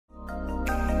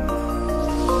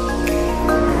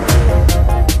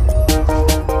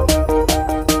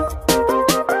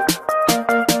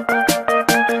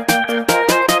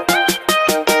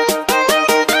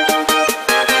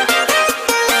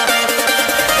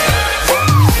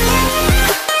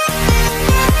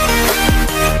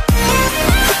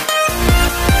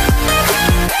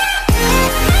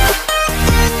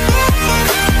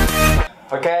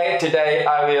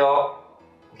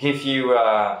give you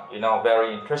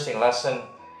very interesting lesson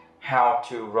how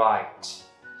to write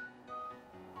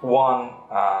one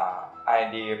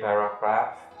idea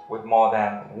paragraph with more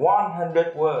than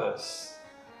 100 words.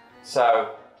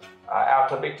 So our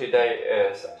topic today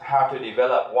is how to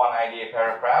develop one idea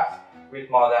paragraph with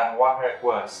more than 100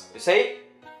 words. You see?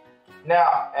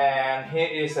 Now, and here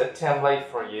is a template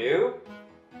for you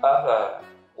of a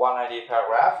one idea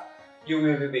paragraph. You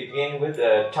will begin with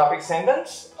the topic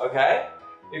sentence, okay?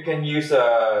 You can use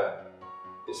a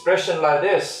expression like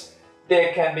this.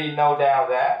 There can be no doubt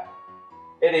that,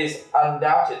 it is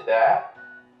undoubted that,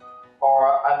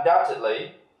 or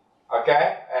undoubtedly,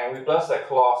 okay? And we plus a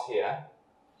clause here.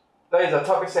 That is a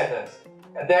topic sentence.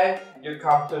 And then you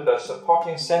come to the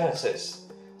supporting sentences.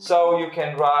 So you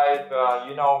can write,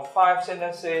 5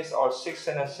 sentences or 6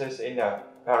 sentences in a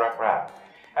paragraph.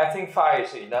 I think 5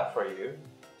 is enough for you.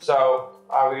 So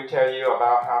I will tell you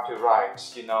about how to write,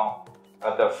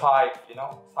 the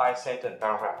 5 sentence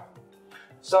paragraph.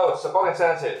 So supporting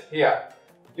sentences here.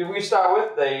 We start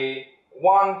with the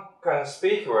one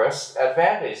conspicuous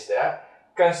advantage there.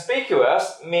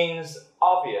 Conspicuous means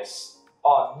obvious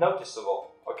or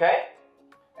noticeable, okay?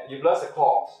 And you plus a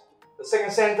clause. The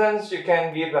second sentence, you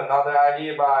can give another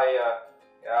idea by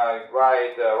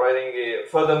writing the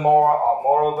furthermore or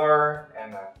moreover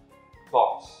and a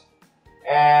clause.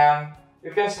 And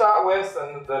you can start with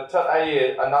the third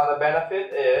idea. Another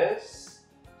benefit is,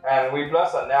 and we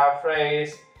plus a noun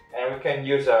phrase, and we can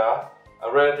use a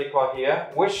relative clause here,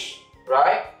 which,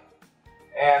 right?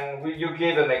 And you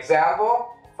give an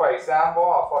example, for example,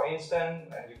 or for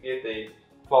instance, and you give the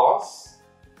clause.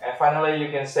 And finally, you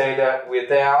can say that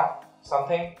without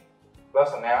something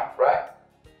plus a noun, right?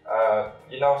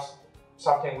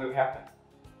 Something will happen.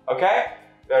 Okay?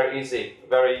 Very easy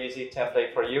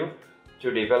template for you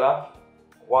to develop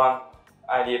one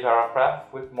idea paragraph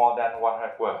with more than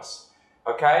 100 words.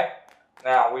 Okay?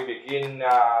 Now we begin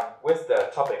with the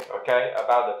topic, okay,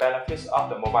 about the benefits of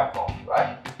the mobile phone,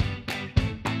 right?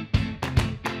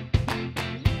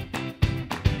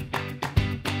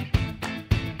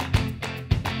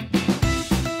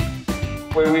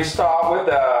 We start with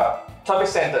the topic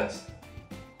sentence,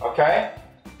 okay?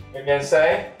 You can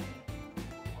say,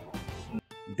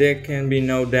 there can be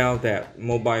no doubt that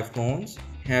mobile phones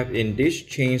have indeed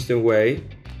changed the way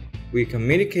we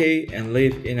communicate and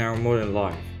live in our modern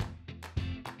life.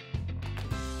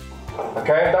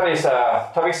 Okay, that is a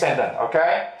topic sentence,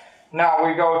 okay? Now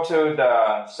we go to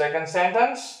the second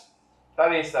sentence.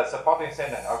 That is the supporting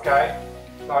sentence, okay?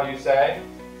 So you say,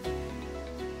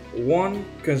 one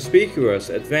conspicuous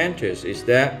advantage is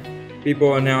that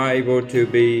people are now able to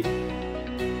be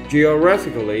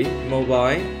geographically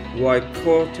mobile while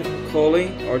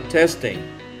calling or texting,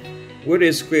 which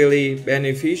is clearly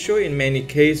beneficial in many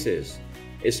cases,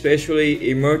 especially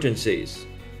emergencies.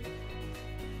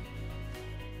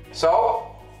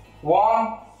 So,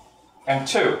 1 and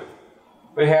 2.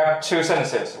 We have 2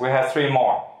 sentences. We have 3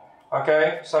 more.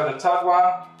 Okay, so the third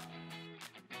one.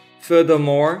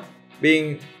 Furthermore,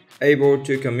 being able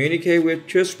to communicate with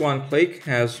just one click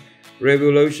has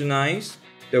revolutionized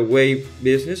the way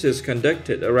business is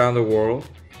conducted around the world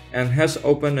and has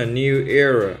opened a new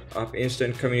era of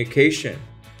instant communication.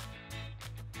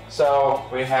 So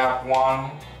we have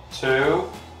 1, 2,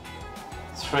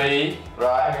 3,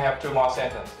 right? We have 2 more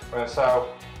sentences. So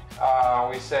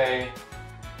we say,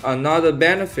 another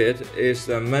benefit is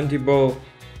the multiple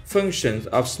functions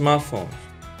of smartphones,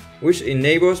 which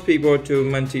enables people to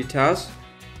multitask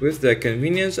with the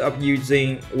convenience of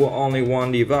using only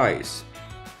one device.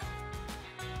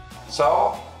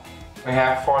 So we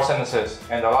have 4 sentences,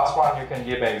 and the last one you can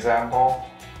give an example.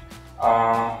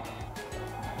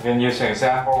 You can use an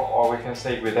example, or we can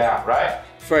say without, right?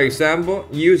 For example,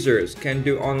 users can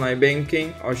do online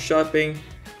banking or shopping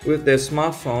with their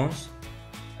smartphones,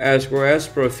 as well as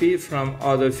profit from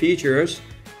other features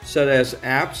such as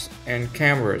apps and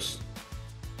cameras.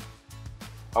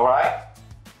 Alright,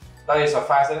 that is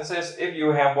 5 sentences. If you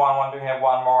want to have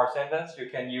one more sentence, you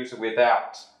can use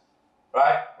without,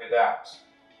 right? Without.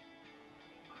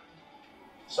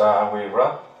 So I will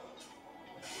write,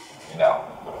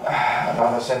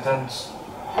 another sentence.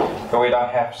 But we don't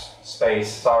have space,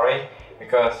 sorry,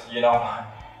 because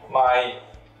my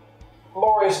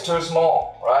floor is too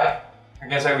small, right? You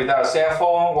can say without a cell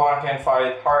phone, one can find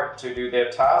it hard to do their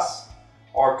tasks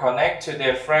or connect to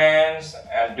their friends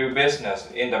and do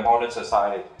business in the modern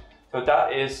society. So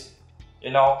that is,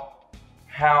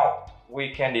 how we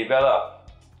can develop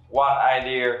one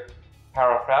idea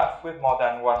paragraph with more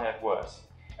than 100 words.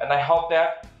 And I hope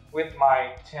that with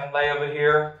my template over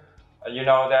here,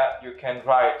 that you can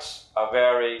write a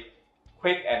very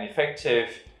quick and effective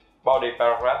body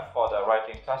paragraph for the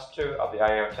writing task 2 of the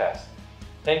IELTS test.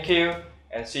 Thank you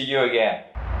and see you again.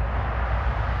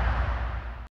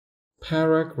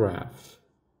 Paragraph,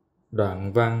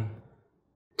 đoạn văn.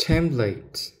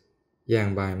 Template,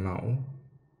 dàn bài mẫu.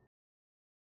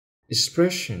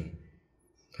 Expression,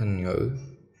 thành ngữ.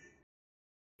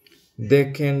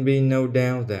 There can be no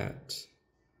doubt that,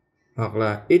 hoặc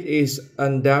là it is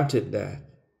undoubted that,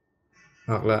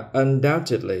 hoặc là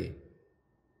undoubtedly,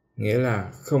 nghĩa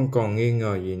là không còn nghi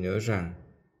ngờ gì nữa rằng,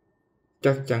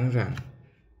 chắc chắn rằng.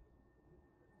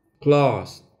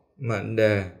 Clause, mệnh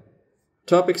đề.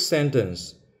 Topic sentence,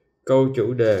 câu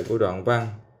chủ đề của đoạn văn.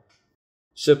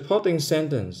 Supporting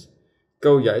sentence,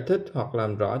 câu giải thích hoặc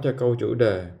làm rõ cho câu chủ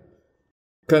đề.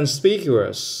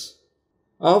 Conspicuous,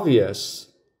 obvious,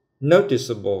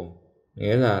 noticeable,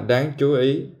 nghĩa là đáng chú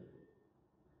ý.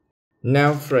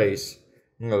 Noun phrase,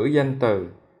 ngữ danh từ.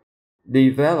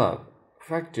 Develop,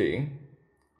 phát triển.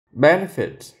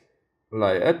 Benefit,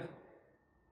 lợi ích.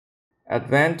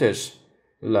 Advantage,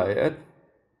 lợi ích.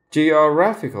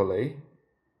 Geographically,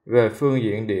 về phương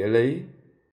diện địa lý.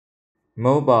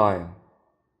 Mobile,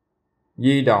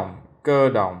 di động, cơ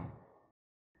động.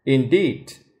 Indeed,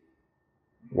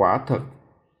 quả thực.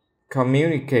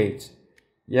 Communicate,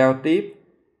 giao tiếp,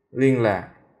 liên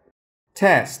lạc.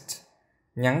 Test,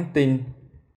 nhắn tin.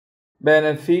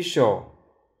 Beneficial,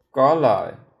 có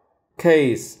lợi.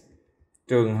 Case,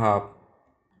 trường hợp.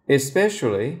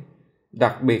 Especially,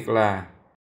 đặc biệt là.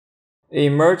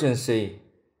 Emergency,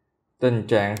 tình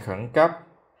trạng khẩn cấp.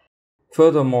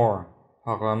 Furthermore,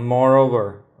 hoặc là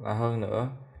moreover, là hơn nữa.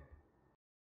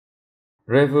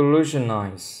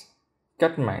 Revolutionize,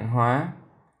 cách mạng hóa.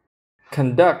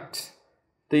 Conduct,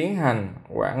 tiến hành,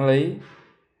 quản lý.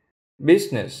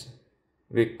 Business,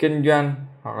 việc kinh doanh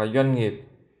hoặc là doanh nghiệp.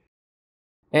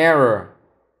 Error,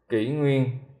 kỷ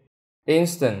nguyên.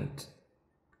 Instant,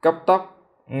 cấp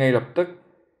tốc, ngay lập tức.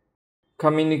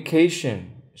 Communication,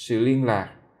 sự liên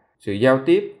lạc, sự giao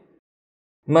tiếp.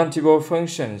 Multiple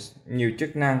functions, nhiều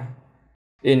chức năng.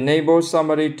 Enable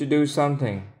somebody to do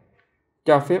something,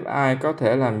 cho phép ai có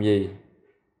thể làm gì.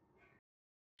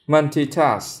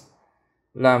 Multitask,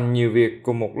 làm nhiều việc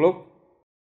cùng một lúc.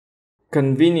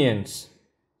 Convenience,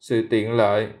 sự tiện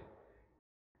lợi.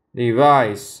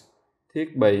 Device,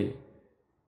 thiết bị.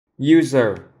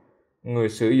 User, người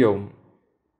sử dụng.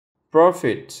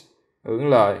 Profit, hưởng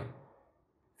lợi.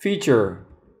 Feature,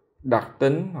 đặc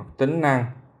tính hoặc tính năng.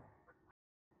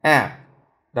 App,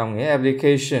 đồng nghĩa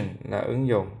application là ứng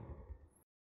dụng.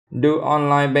 Do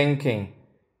online banking,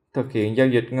 thực hiện giao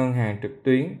dịch ngân hàng trực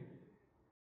tuyến.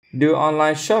 Do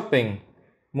online shopping,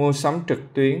 mua sắm trực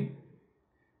tuyến.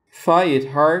 Find it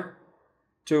hard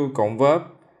to cộng verb,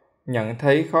 nhận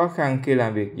thấy khó khăn khi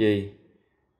làm việc gì.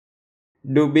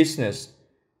 Do business,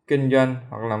 kinh doanh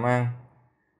hoặc làm ăn.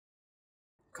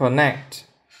 Connect,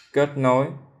 kết nối.